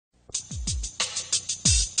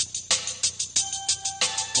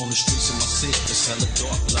On the streets of my city, it's hella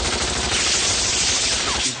dark like.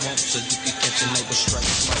 You won't, so you can catch a neighbor straight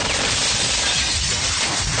like.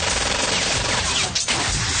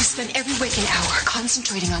 We spent every waking hour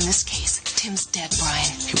concentrating on this case. Tim's dead, Brian.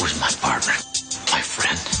 He was my partner, my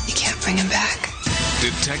friend. You can't bring him back.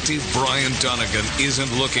 Detective Brian Donegan isn't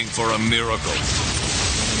looking for a miracle.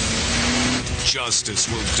 Justice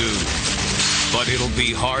will do, but it'll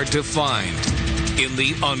be hard to find in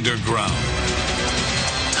the underground.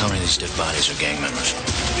 How many of these dead bodies are gang members?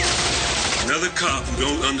 Another cop who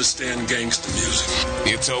don't understand gangster music.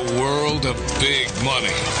 It's a world of big money.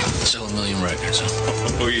 Sell 1 million records,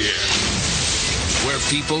 huh? Oh, yeah. Where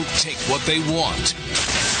people take what they want.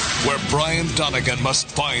 Where Brian Donegan must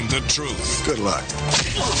find the truth. Good luck.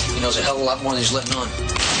 He knows a hell of a lot more than he's letting on.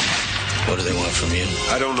 What do they want from you?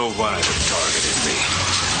 I don't know why they targeted me.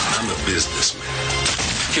 I'm a businessman.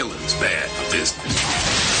 Killing's bad for business.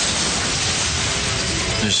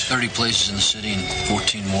 There's 30 places in the city and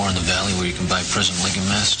 14 more in the valley where you can buy President Lincoln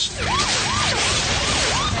masks.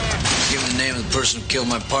 Give me the name of the person who killed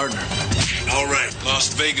my partner. All right,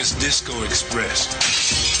 Las Vegas Disco Express.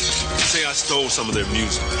 Say I stole some of their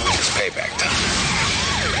music. It's payback time.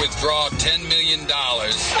 Withdraw $10 million,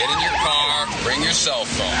 get in your car, bring your cell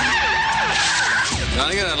phone.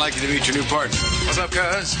 Donegan, I'd like you to meet your new partner. What's up,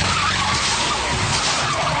 cuz?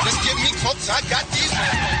 Just give me close, I got these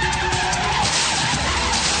men.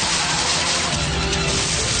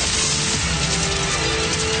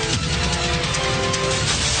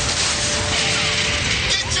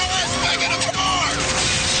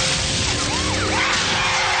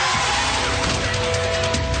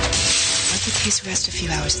 Case rest a few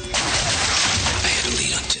hours. I had a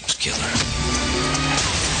lead on Tim's killer.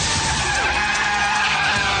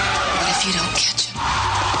 What if you don't catch him?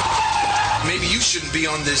 Maybe you shouldn't be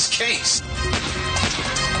on this case.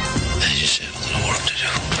 I just have a little work to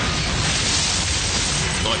do.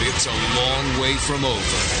 But it's a long way from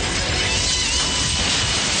over.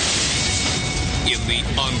 In the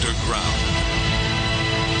underground.